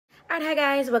Alright, hi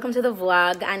guys, welcome to the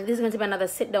vlog, and this is going to be another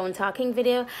sit down talking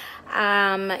video.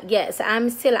 Yes, I'm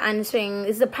still answering.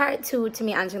 This is a part 2 to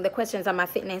me answering the questions on my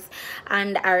fitness,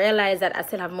 and I realized that I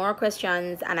still have more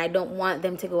questions and I don't want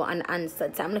them to go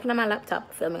unanswered, so I'm looking at my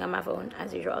laptop, filming on my phone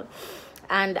as usual.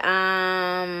 And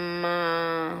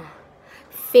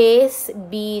Face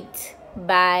Beat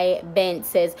by Ben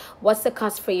says, what's the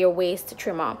cost for your waist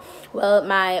trimmer? Well,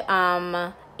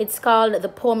 my it's called the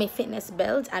Pomi Fitness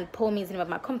Belt, and Pomi is the name of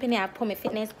my company. I have Pomi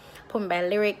Fitness, Pomi by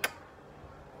Lyric,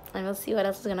 and we'll see what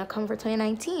else is gonna come for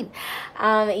 2019.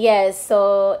 Yes,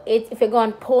 so if you go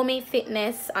on Pomi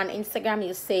Fitness on Instagram,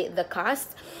 you see the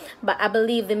cost, but I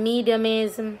believe the medium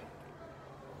is,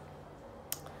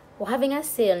 we're having a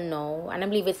sale now, and I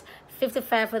believe it's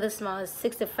 55 for the small,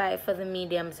 65 for the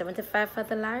medium, 75 for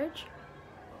the large,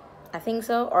 I think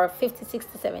so, or 50,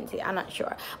 60, 70, I'm not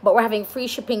sure, but we're having free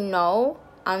shipping now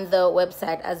on the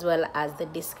website as well as the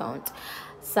discount.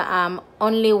 So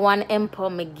only one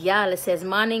Empo Miguel says,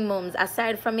 morning moms,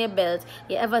 aside from your belt,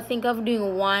 you ever think of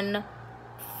doing one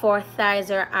for thighs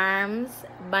or arms,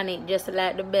 bunny, just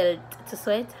like the belt to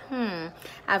sweat?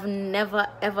 I've never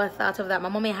ever thought of that. My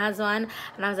mommy has one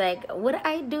and I was like, would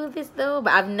I do this though?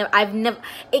 But I've never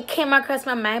it came across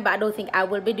my mind, but I don't think I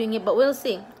will be doing it, but we'll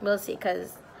see,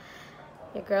 because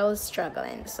your girl is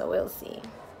struggling, so we'll see.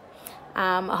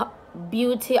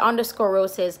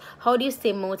 Beauty_Rose says, how do you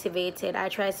stay motivated? I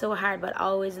try so hard but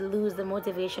always lose the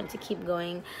motivation to keep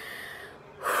going.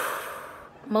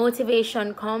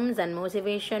 Motivation comes and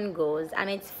motivation goes, and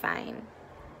it's fine.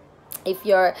 If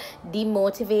you're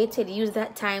demotivated, use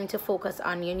that time to focus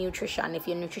on your nutrition if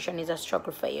your nutrition is a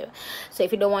struggle for you. So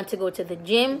if you don't want to go to the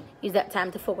gym, use that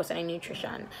time to focus on your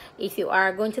nutrition. If you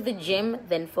are going to the gym,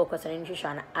 then focus on your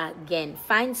nutrition again.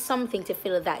 Find something to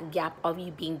fill that gap of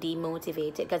you being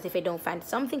demotivated, because if you don't find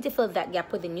something to fill that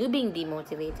gap within you being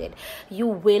demotivated, you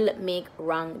will make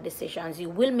wrong decisions.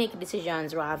 You will make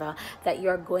decisions rather that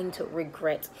you're going to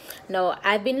regret. Now,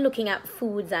 I've been looking at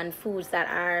foods and foods that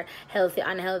are healthy,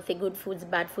 unhealthy, good foods,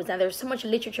 bad foods, and there's so much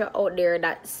literature out there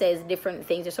that says different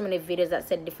things. There's so many videos that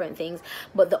said different things,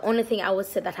 but the only thing I would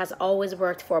say that has always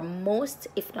worked for most,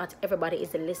 if not everybody,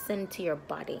 is to listen to your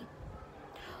body.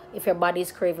 If your body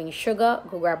is craving sugar,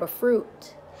 go grab a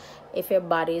fruit. If your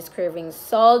body is craving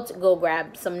salt, go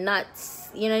grab some nuts.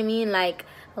 You know what I mean? Like,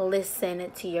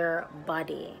 listen to your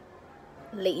body.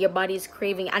 Your body is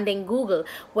craving, and then Google,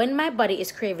 when my body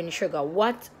is craving sugar,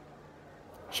 what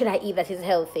should I eat that is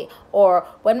healthy? Or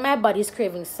when my body is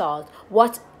craving salt,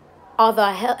 what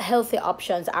other healthy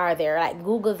options are there? Like,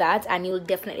 Google that and you'll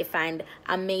definitely find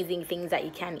amazing things that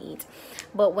you can eat.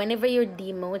 But whenever you're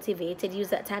demotivated, use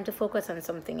that time to focus on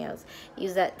something else.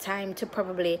 Use that time to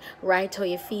probably write how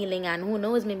you're feeling, and who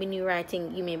knows, maybe new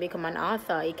writing, you may become an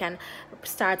author. You can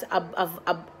start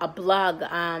a blog,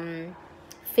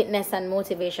 fitness and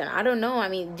motivation. I don't know. I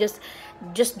mean, just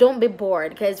don't be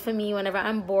bored, because for me, whenever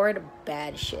I'm bored,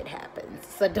 bad shit happens.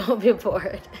 So don't be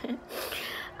bored.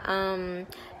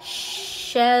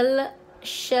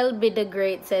 Shelby the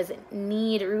Great says,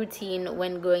 need routine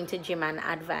when going to gym and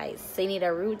advice. So you need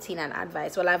a routine and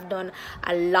advice. Well, I've done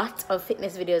a lot of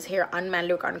fitness videos here on my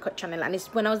UNCUT channel, and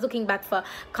it's when I was looking back for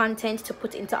content to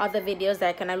put into other videos that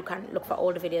I can look for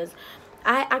old videos.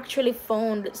 I actually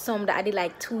found some that I did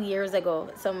like 2 years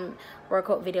ago, some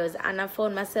workout videos, and I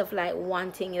found myself like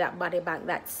wanting that body back,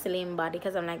 that slim body,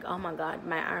 because I'm like, oh my god,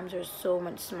 my arms were so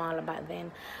much smaller back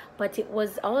then. But it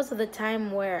was also the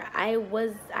time where I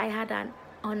had an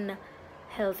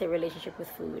unhealthy relationship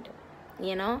with food,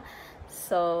 you know.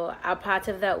 So a part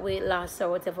of that weight loss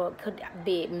or whatever could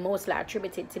be mostly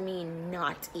attributed to me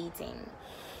not eating.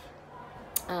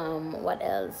 What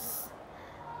else?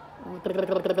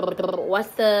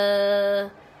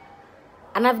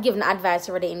 And I've given advice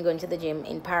already in going to the gym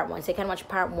in part 1, so you can watch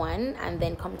part 1 and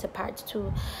then come to part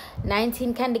 2.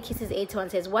 19 Candy Kisses 81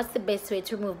 says, what's the best way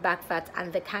to remove back fat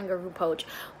and the kangaroo pouch?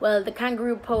 Well, the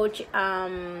kangaroo pouch,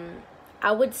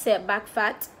 I would say back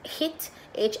fat, HIT,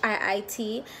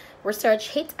 HIIT, research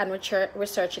HIT, and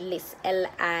research LISS,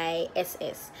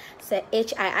 LISS. So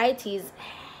HIIT is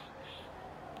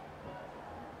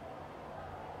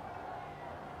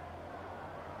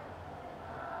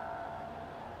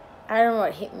I don't know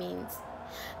what HIT means,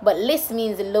 but LISS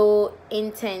means low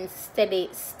intense steady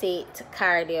state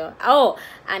cardio. Oh,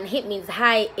 and HIT means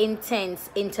high intense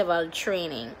interval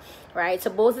training. right? So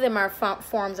both of them are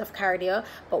forms of cardio,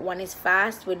 but one is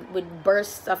fast with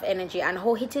bursts of energy. And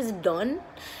how HIIT is done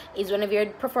is whenever you're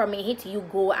performing HIIT, you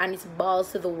go and it's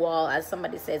balls to the wall, as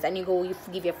somebody says, and you go, you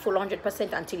give your full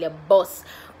 100% until you bust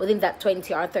within that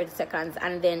 20 or 30 seconds,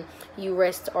 and then you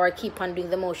rest or keep on doing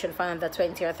the motion for another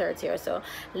 20 or 30 or so.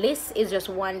 This is just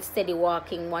one steady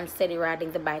walking, one steady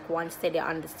riding the bike, one steady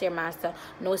on the stairmaster,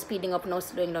 no speeding up, no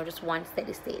slowing down, just one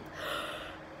steady state.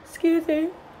 Excuse me.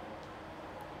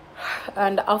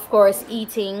 And of course,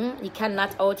 eating, you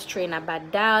cannot out train a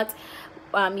bad diet.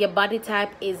 Your body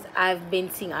type is, I've been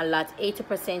seeing a lot,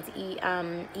 80%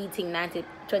 eating,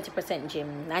 20%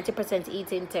 gym, 90%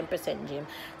 eating, 10% gym,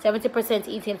 70%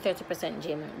 eating, 30%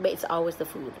 gym, but it's always the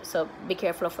food. So be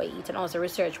careful of what you eat, and also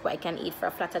research what I can eat for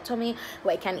a flatter tummy,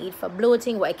 what I can eat for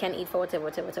bloating, what I can eat for whatever.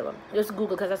 Just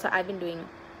Google, because that's what I've been doing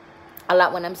a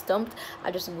lot when I'm stumped.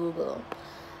 I just Google.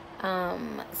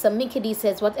 So Mickey D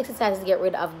says, what exercises get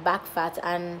rid of back fat,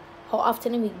 and how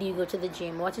often a week do you go to the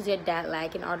gym? What is your diet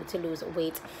like in order to lose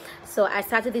weight? So I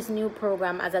started this new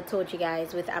program, as I told you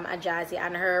guys, with Ajazi,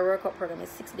 and her workout program is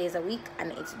 6 days a week,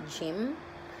 and it's gym.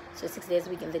 So 6 days a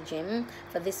week in the gym.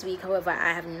 For this week, however,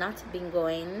 I have not been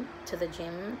going to the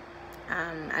gym.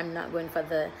 I'm not going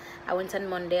I went on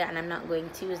Monday, and I'm not going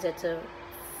Tuesday to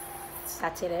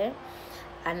Saturday.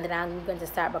 And then I'm going to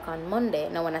start back on Monday.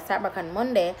 Now when I start back on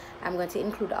Monday, I'm going to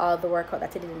include all the workout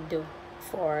that I didn't do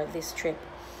for this trip.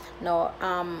 Now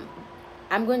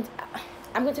I'm going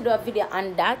to do a video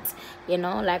on that, you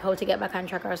know, like how to get back on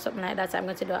track or something like that. So I'm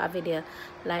going to do a video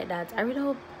like that. I really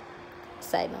hope,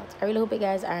 side note, I really hope you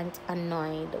guys aren't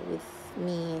annoyed with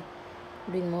me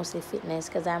doing mostly fitness,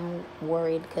 because I'm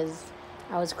worried, because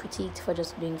I was critiqued for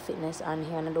just doing fitness on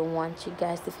here, and I don't want you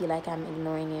guys to feel like I'm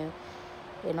ignoring you.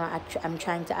 You know, I'm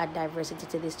trying to add diversity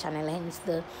to this channel, hence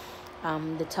the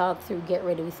talk through get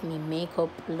ready with me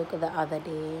makeup look the other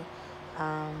day.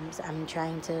 So I'm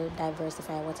trying to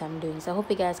diversify what I'm doing, so I hope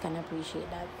you guys can appreciate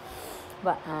that.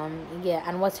 But yeah.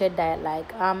 And what's your diet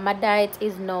like? My diet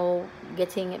is now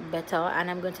getting better,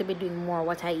 and I'm going to be doing more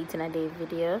what I eat in a day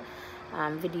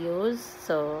videos.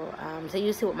 So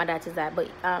you see what my diet is like. But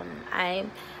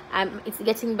it's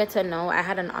getting better now. I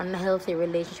had an unhealthy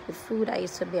relationship with food. I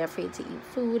used to be afraid to eat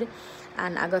food,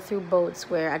 and I go through bouts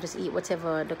where I just eat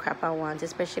whatever the crap I want,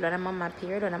 especially when I'm on my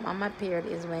period. When I'm on my period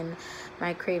is when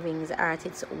my cravings are at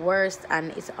its worst,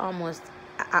 and it's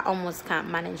I almost can't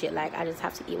manage it. Like, I just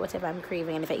have to eat whatever I'm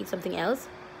craving, and if I eat something else,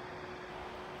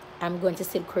 I'm going to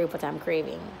still crave what I'm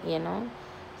craving, you know.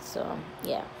 So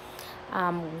yeah.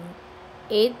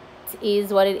 It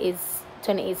is what it is.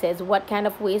 28 says, what kind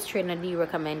of waist trainer do you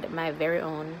recommend? My very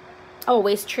own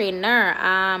waist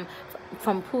trainer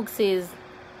from Pook's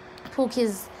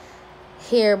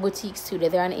hair boutique studio.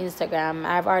 They're on Instagram.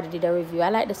 I've already did a review. I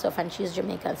like the stuff, and she's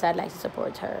Jamaican, so I'd like to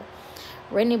support her.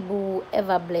 Rennie Boo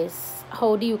Ever Bliss,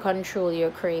 how do you control your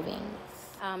cravings?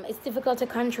 It's difficult to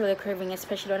control the craving,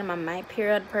 especially when I'm on my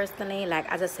period. Personally, like,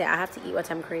 as I say, I have to eat what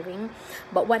I'm craving,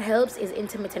 but what helps is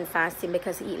intermittent fasting,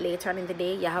 because you eat later on in the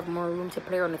day, you have more room to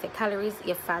play around with your calories,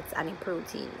 your fats, and your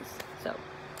proteins. So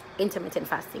intermittent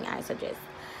fasting, I suggest.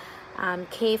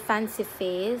 K Fancy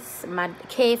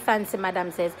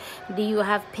Madam says, do you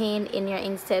have pain in your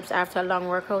insteps after a long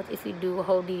workout? If you do,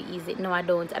 how do you ease it? No, I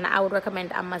don't, and I would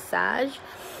recommend a massage,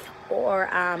 or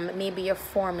maybe your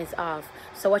form is off.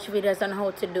 So watch videos on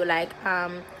how to do like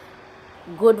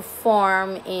good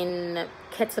form in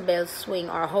kettlebell swing,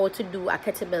 or how to do a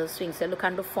kettlebell swing. So look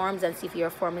on the forms and see if your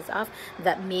form is off.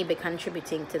 That may be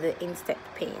contributing to the instep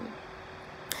pain.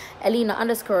 Elena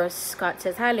 _ Scott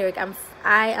says, hi Lyric,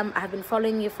 I have been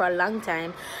following you for a long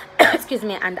time excuse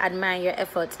me, and admire your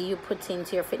efforts you put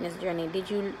into your fitness journey. Did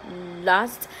you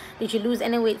lose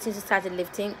any weight since you started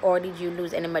lifting, or did you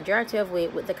lose any majority of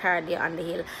weight with the cardio on the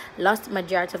hill? Lost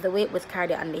majority of the weight with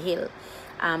cardio on the hill,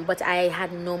 but I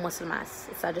had no muscle mass,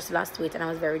 so I just lost weight, and I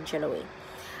was very jello-y.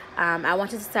 I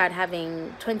wanted to start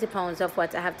having 20 pounds of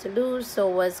what I have to lose, so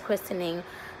was questioning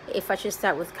if I should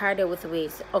start with cardio with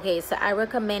weights. Okay, so I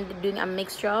recommend doing a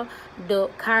mixture, do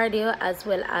cardio as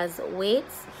well as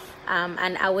weights,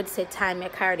 and I would say time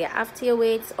your cardio after your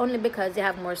weights, only because you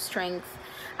have more strength.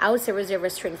 I would say reserve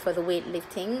your strength for the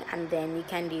weightlifting, and then you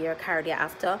can do your cardio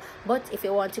after. But if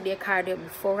you want to do your cardio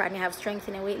before and you have strength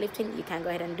in your weightlifting, you can go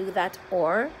ahead and do that,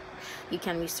 or you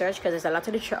can research, because there's a lot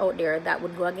of literature out there that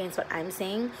would go against what I'm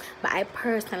saying. But I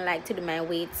personally like to do my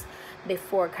weights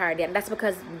before cardio, and that's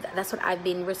because that's what I've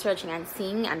been researching and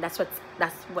seeing, and that's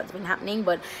what's been happening.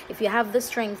 But if you have the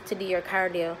strength to do your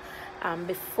cardio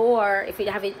before, if you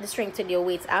have the strength to do your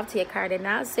weights after your cardio,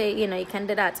 now say, you know, you can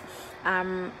do that.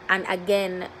 And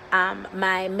again,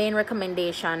 my main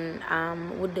recommendation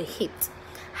would be HIIT.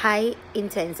 high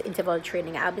intense interval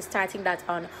training. I'll be starting that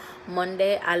on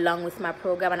Monday along with my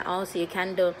program, and also you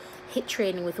can do HIIT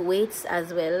training with weights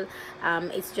as well.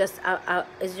 It's just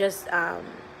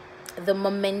the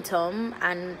momentum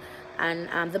and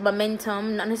the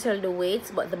momentum, not necessarily the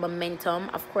weights, but the momentum.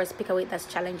 Of course, pick a weight that's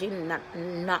challenging,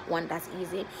 not one that's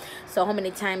easy. So how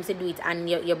many times you do it and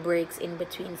your breaks in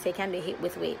between. So you can do HIIT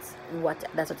with weights.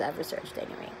 That's what I've researched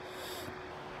anyway.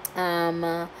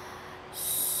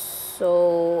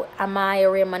 So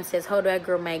Amaya Raymond says, how do I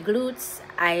grow my glutes?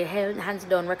 I hands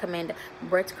down recommend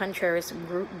Brett Contreras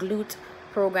glute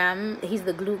program. He's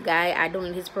the glute guy. I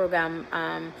downloaded his program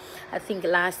I think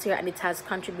last year, and it has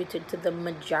contributed to the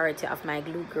majority of my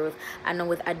glute growth. I know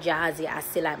with Ajazi I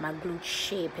still like my glute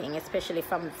shaping, especially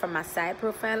from my side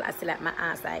profile. I still like my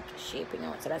ass like shaping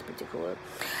out, so that's pretty cool.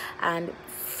 And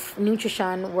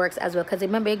nutrition works as well, because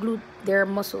remember, their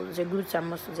muscles, your glutes are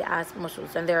muscles, your ass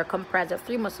muscles, and they're comprised of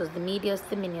 3 muscles: the medius,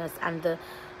 the minius, and the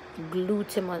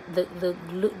gluteus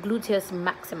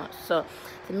maximus. So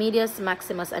the medius,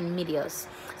 maximus, and medius.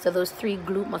 So those 3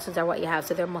 glute muscles are what you have.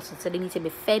 So they're muscles, so they need to be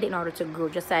fed in order to grow,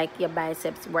 just like your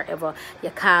biceps, wherever,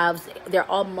 your calves. They're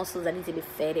all muscles that need to be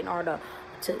fed in order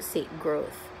to see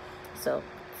growth. So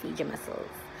feed your muscles.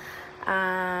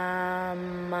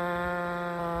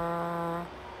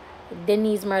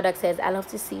 Denise Murdoch says, I love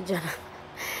to see John.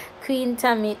 Queen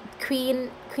Tams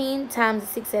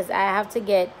 6 says, I have to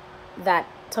get that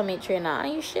tummy trainer.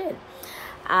 You should.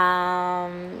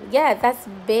 Yeah, that's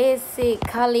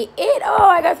basically it. Oh,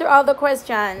 I got through all the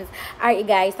questions. All right, you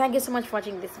guys, thank you so much for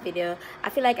watching this video. I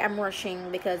feel like I'm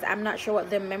rushing because I'm not sure what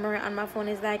the memory on my phone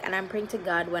is like, and I'm praying to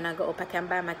God when I go up I can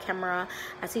buy my camera.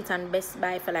 I see it on Best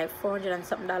Buy for like $400 and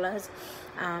something.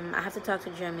 I have to talk to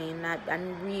Jermaine. I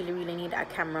really need a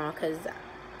camera, because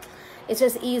it's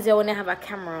just easier when I have a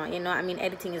camera, you know. I mean,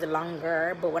 editing is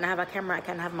longer, but when I have a camera, I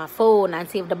can have my phone and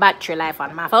save the battery life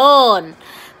on my phone.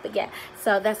 But yeah,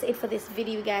 so that's it for this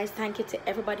video, guys. Thank you to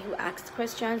everybody who asked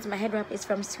questions. My head wrap is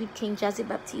from Sweet King Jazzy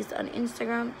Baptiste on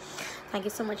Instagram. Thank you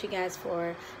so much, you guys,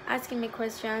 for asking me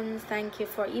questions. Thank you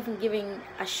for even giving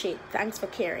a shit. Thanks for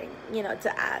caring, you know,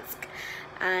 to ask.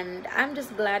 And I'm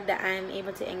just glad that I'm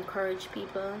able to encourage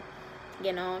people.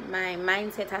 You know, my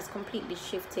mindset has completely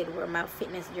shifted where my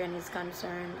fitness journey is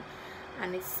concerned,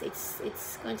 and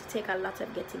it's going to take a lot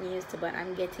of getting used to, but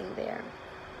I'm getting there.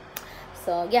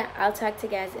 So yeah, I'll talk to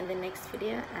you guys in the next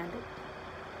video, and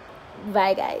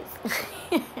bye, guys.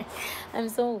 I'm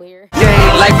so weird.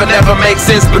 Yeah, life will never make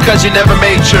sense because you never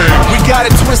made sure. We got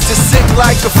it twisted sick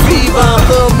like a fever.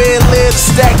 Little man live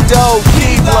stacked dough,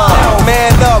 keep on.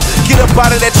 Man up, get up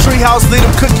out of that treehouse, leave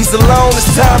them cookies alone. It's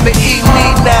time to eat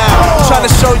meat now. Trying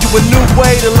to show you a new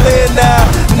way to live now.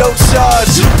 No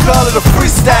charge, you call it a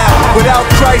freestyle. Without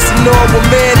Christ, you know what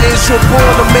man is. You're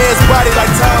born a man's body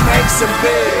like Tom Hanks and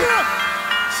Big.